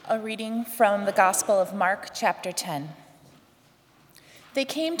A reading from the Gospel of Mark, chapter 10. They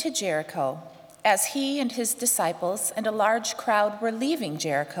came to Jericho. As he and his disciples and a large crowd were leaving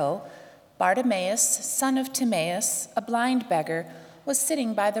Jericho, Bartimaeus, son of Timaeus, a blind beggar, was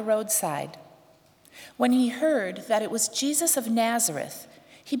sitting by the roadside. When he heard that it was Jesus of Nazareth,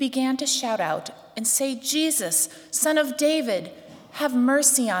 he began to shout out and say, "Jesus, Son of David, have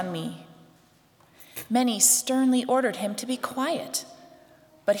mercy on me." Many sternly ordered him to be quiet.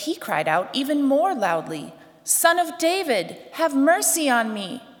 But he cried out even more loudly, "Son of David, have mercy on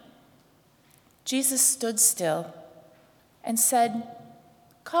me." Jesus stood still and said,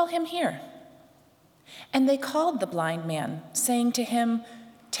 "Call him here." And they called the blind man, saying to him,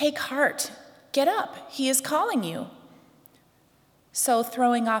 "Take heart, get up, he is calling you." So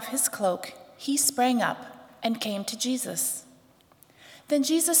throwing off his cloak, he sprang up and came to Jesus. Then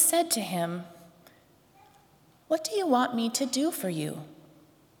Jesus said to him, "What do you want me to do for you?"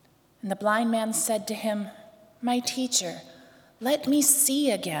 And the blind man said to him, "My teacher, let me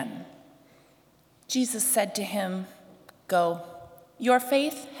see again." Jesus said to him, "Go, your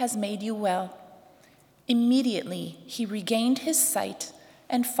faith has made you well." Immediately he regained his sight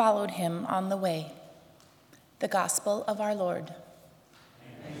and followed him on the way. The Gospel of our Lord.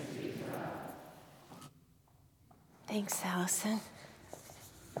 Thanks, Allison.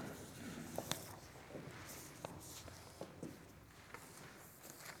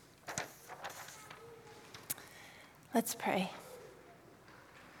 Let's pray.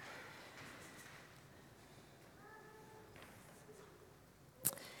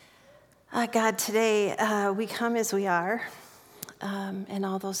 God, today we come as we are, and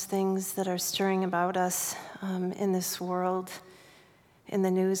all those things that are stirring about us in this world, in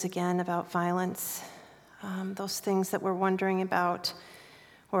the news again about violence, those things that we're wondering about,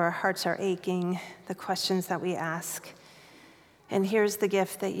 where our hearts are aching, the questions that we ask. And here's the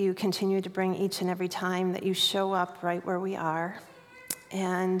gift that you continue to bring each and every time that you show up right where we are,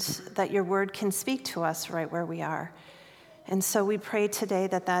 and that your word can speak to us right where we are. And so we pray today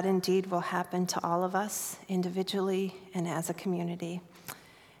that that indeed will happen to all of us individually and as a community.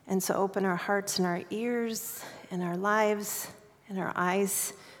 And so open our hearts and our ears and our lives and our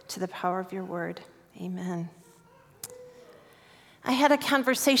eyes to the power of your word. Amen. I had a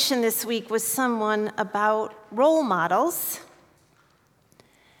conversation this week with someone about role models.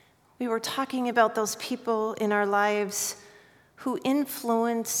 We were talking about those people in our lives who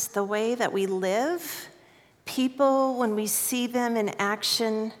influence the way that we live. People, when we see them in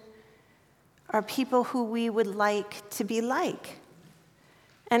action, are people who we would like to be like.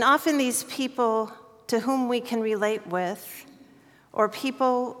 And often these people to whom we can relate with, or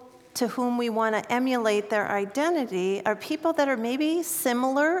people to whom we want to emulate their identity, are people that are maybe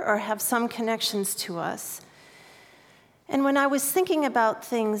similar or have some connections to us. And when I was thinking about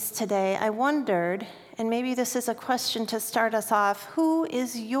things today, I wondered, and maybe this is a question to start us off, who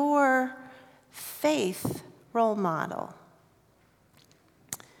is your faith role model?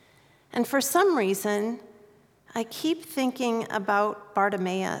 And for some reason, I keep thinking about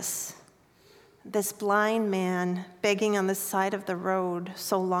Bartimaeus, this blind man begging on the side of the road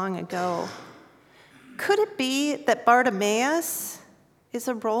so long ago. Could it be that Bartimaeus is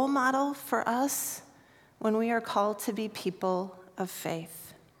a role model for us when we are called to be people of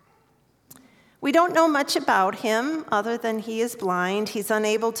faith? We don't know much about him other than he is blind. He's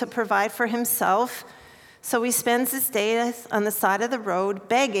unable to provide for himself, so he spends his days on the side of the road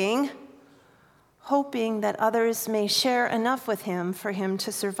begging, hoping that others may share enough with him for him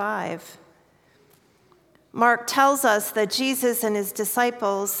to survive. Mark tells us that Jesus and his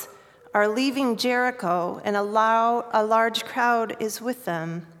disciples are leaving Jericho, and a large crowd is with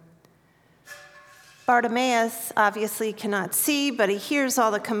them. Bartimaeus obviously cannot see, but he hears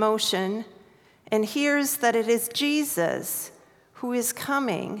all the commotion and hears that it is Jesus who is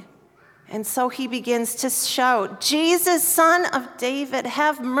coming. And so he begins to shout, "Jesus, Son of David,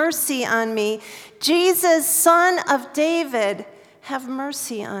 have mercy on me. Jesus, Son of David, have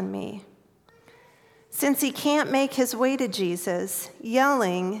mercy on me." Since he can't make his way to Jesus,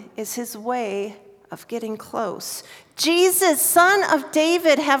 yelling is his way of getting close. "Jesus, Son of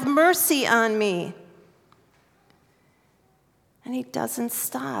David, have mercy on me." And he doesn't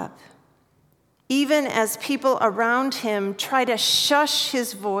stop, even as people around him try to shush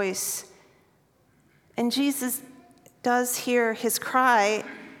his voice. And Jesus does hear his cry,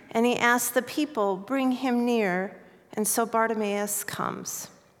 and he asks the people, "Bring him near." And so Bartimaeus comes.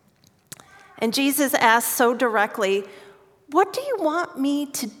 And Jesus asks so directly, "What do you want me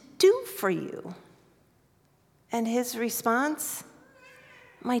to do for you?" And his response,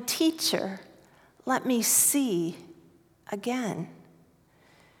 "My teacher, let me see again."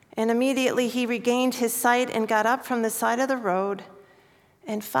 And immediately he regained his sight and got up from the side of the road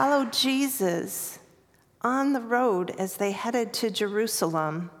and followed Jesus on the road as they headed to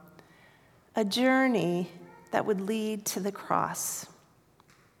Jerusalem, a journey that would lead to the cross.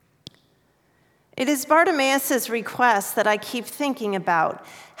 It is Bartimaeus' request that I keep thinking about.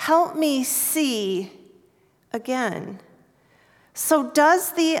 Help me see again. So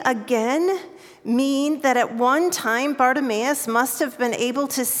does the again mean that at one time Bartimaeus must have been able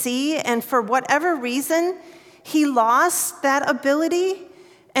to see, and for whatever reason, he lost that ability?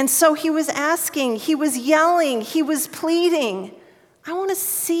 And so he was asking, he was yelling, he was pleading, I want to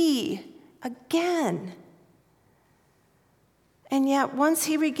see again. And yet, once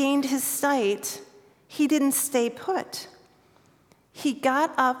he regained his sight, he didn't stay put. He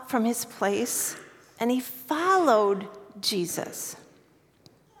got up from his place and he followed Jesus.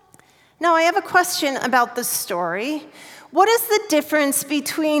 Now, I have a question about the story. What is the difference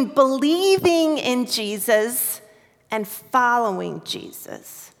between believing in Jesus and following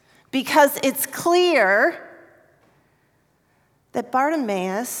Jesus? Because it's clear that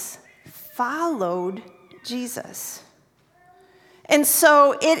Bartimaeus followed Jesus. And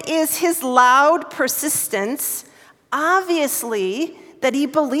so it is his loud persistence, obviously, that he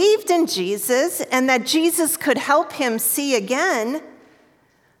believed in Jesus and that Jesus could help him see again.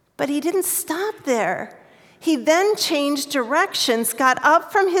 But he didn't stop there. He then changed directions, got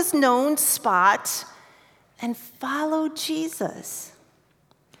up from his known spot, and followed Jesus.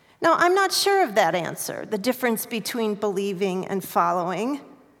 Now, I'm not sure of that answer, the difference between believing and following.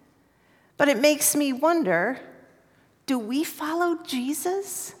 But it makes me wonder, do we follow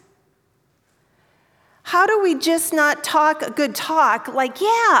Jesus? How do we just not talk a good talk like, yeah,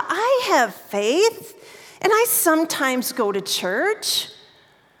 I have faith, and I sometimes go to church?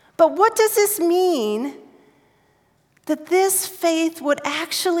 But what does this mean that this faith would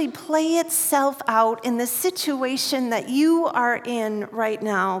actually play itself out in the situation that you are in right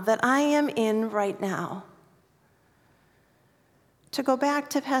now, that I am in right now? To go back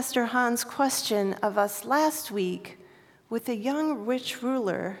to Pastor Han's question of us last week with the young rich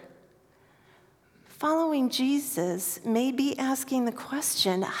ruler, following Jesus may be asking the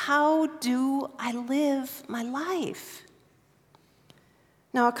question, how do I live my life?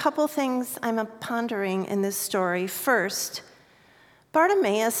 Now, a couple things I'm pondering in this story. First,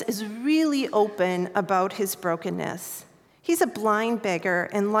 Bartimaeus is really open about his brokenness. He's a blind beggar,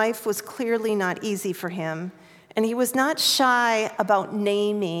 and life was clearly not easy for him, and he was not shy about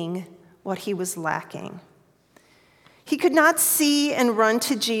naming what he was lacking. He could not see and run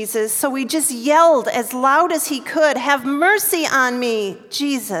to Jesus, so he just yelled as loud as he could, "Have mercy on me,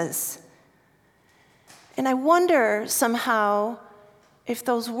 Jesus." And I wonder somehow if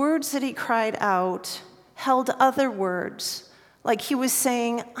those words that he cried out held other words, like he was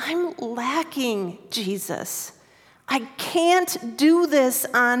saying, I'm lacking, Jesus. I can't do this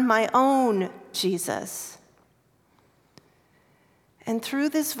on my own, Jesus. And through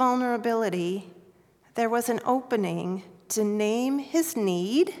this vulnerability, there was an opening to name his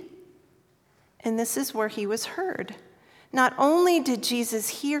need, and this is where he was heard. Not only did Jesus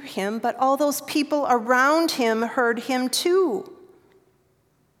hear him, but all those people around him heard him too.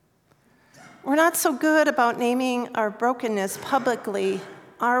 We're not so good about naming our brokenness publicly,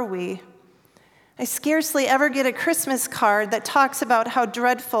 are we? I scarcely ever get a Christmas card that talks about how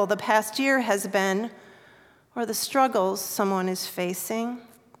dreadful the past year has been or the struggles someone is facing.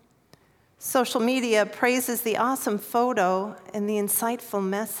 Social media praises the awesome photo and the insightful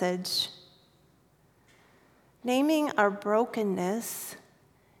message. Naming our brokenness,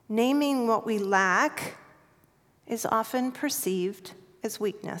 naming what we lack, is often perceived as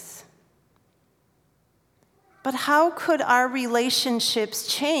weakness. But how could our relationships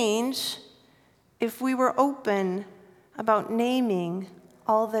change if we were open about naming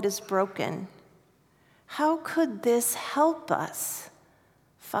all that is broken? How could this help us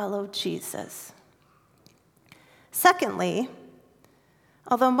follow Jesus? Secondly,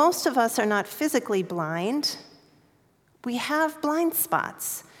 although most of us are not physically blind, we have blind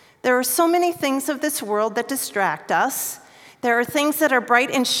spots. There are so many things of this world that distract us. There are things that are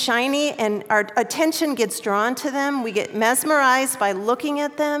bright and shiny, and our attention gets drawn to them. We get mesmerized by looking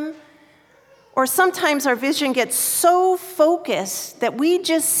at them. Or sometimes our vision gets so focused that we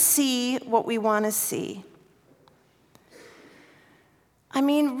just see what we want to see. I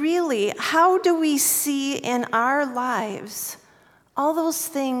mean, really, how do we see in our lives all those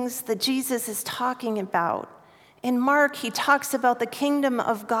things that Jesus is talking about? In Mark, he talks about the kingdom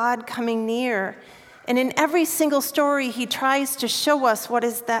of God coming near. And in every single story, he tries to show us what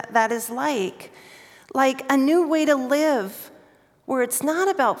is that is like a new way to live where it's not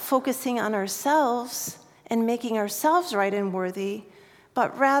about focusing on ourselves and making ourselves right and worthy,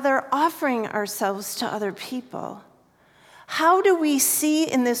 but rather offering ourselves to other people? How do we see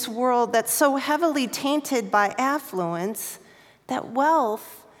in this world that's so heavily tainted by affluence that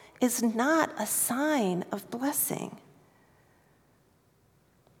wealth is not a sign of blessing?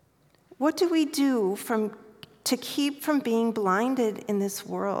 What do we do to keep from being blinded in this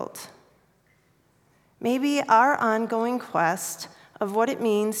world? Maybe our ongoing quest of what it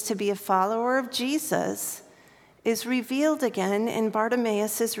means to be a follower of Jesus is revealed again in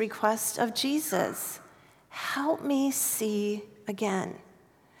Bartimaeus' request of Jesus. Help me see again.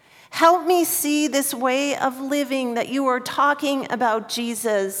 Help me see this way of living that you are talking about,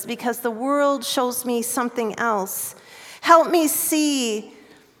 Jesus, because the world shows me something else. Help me see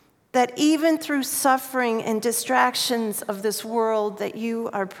that even through suffering and distractions of this world that you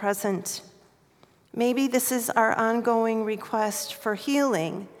are present. Maybe this is our ongoing request for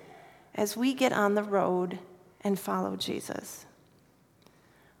healing as we get on the road and follow Jesus.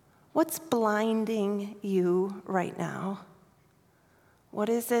 What's blinding you right now? What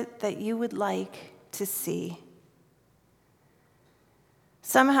is it that you would like to see?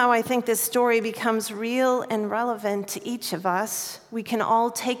 Somehow I think this story becomes real and relevant to each of us. We can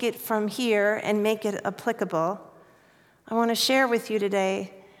all take it from here and make it applicable. I want to share with you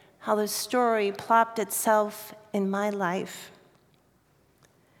today how the story plopped itself in my life.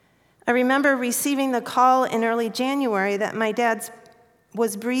 I remember receiving the call in early January that my dad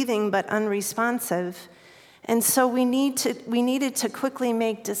was breathing but unresponsive, and so we needed to quickly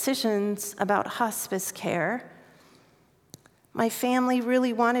make decisions about hospice care. My family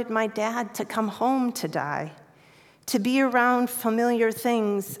really wanted my dad to come home to die, to be around familiar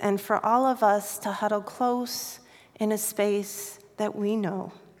things, and for all of us to huddle close in a space that we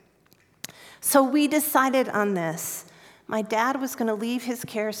know. So we decided on this. My dad was going to leave his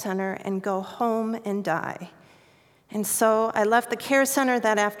care center and go home and die. And so I left the care center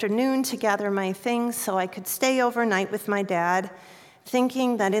that afternoon to gather my things so I could stay overnight with my dad,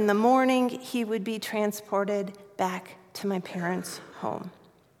 thinking that in the morning he would be transported back to my parents' home.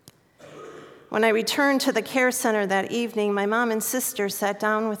 When I returned to the care center that evening, my mom and sister sat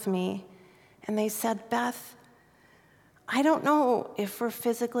down with me, and they said, "Beth, I don't know if we're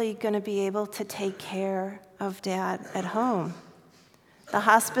physically going to be able to take care of Dad at home. The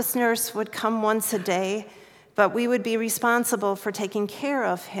hospice nurse would come once a day, but we would be responsible for taking care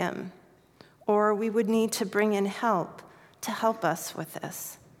of him, or we would need to bring in help to help us with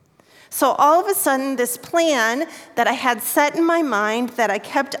this." So all of a sudden, this plan that I had set in my mind, that I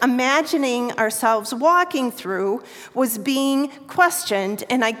kept imagining ourselves walking through, was being questioned,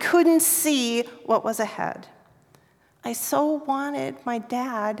 and I couldn't see what was ahead. I so wanted my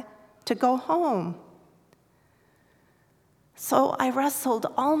dad to go home. So I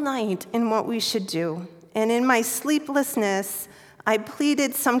wrestled all night in what we should do, and in my sleeplessness, I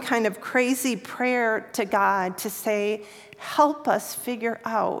pleaded some kind of crazy prayer to God to say, help us figure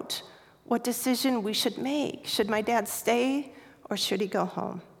out what decision we should make. Should my dad stay or should he go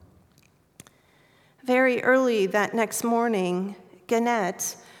home? Very early that next morning,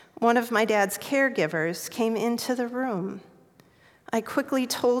 Gannett, one of my dad's caregivers, came into the room. I quickly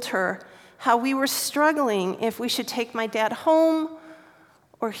told her how we were struggling if we should take my dad home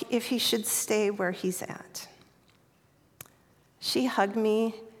or if he should stay where he's at. She hugged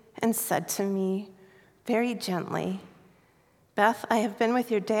me and said to me very gently, "Beth, I have been with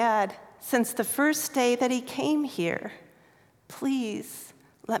your dad since the first day that he came here. Please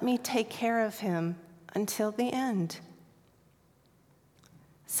let me take care of him until the end."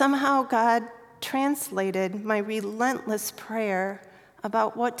 Somehow God translated my relentless prayer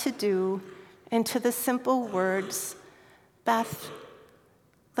about what to do into the simple words, "Beth,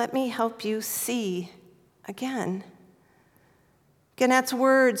 let me help you see again." Gannett's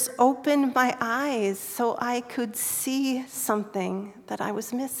words opened my eyes so I could see something that I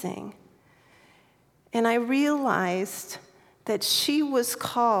was missing. And I realized that she was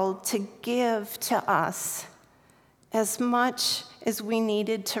called to give to us as much as we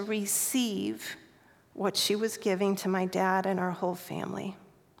needed to receive what she was giving to my dad and our whole family.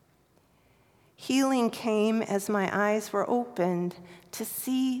 Healing came as my eyes were opened to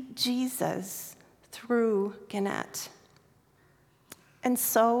see Jesus through Gannett. And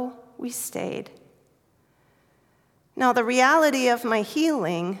so we stayed. Now, the reality of my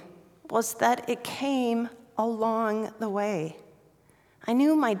healing was that it came along the way. I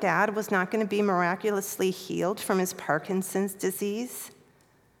knew my dad was not going to be miraculously healed from his Parkinson's disease,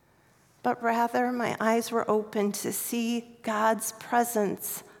 but rather my eyes were open to see God's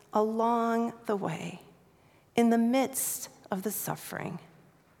presence along the way, in the midst of the suffering.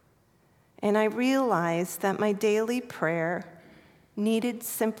 And I realized that my daily prayer needed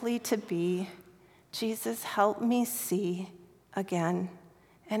simply to be, Jesus, help me see again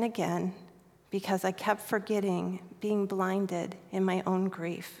and again, because I kept forgetting, being blinded in my own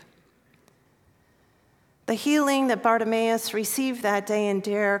grief. The healing that Bartimaeus received that day in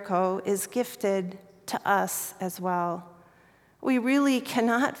Jericho is gifted to us as well. We really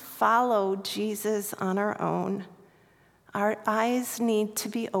cannot follow Jesus on our own. Our eyes need to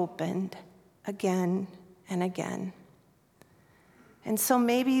be opened again and again. And so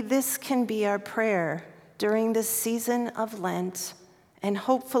maybe this can be our prayer during this season of Lent and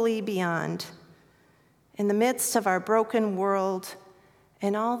hopefully beyond. In the midst of our broken world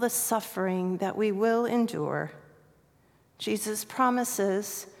and all the suffering that we will endure, Jesus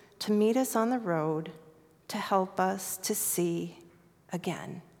promises to meet us on the road to help us to see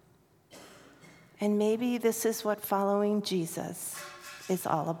again. And maybe this is what following Jesus is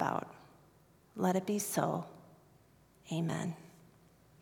all about. Let it be so. Amen.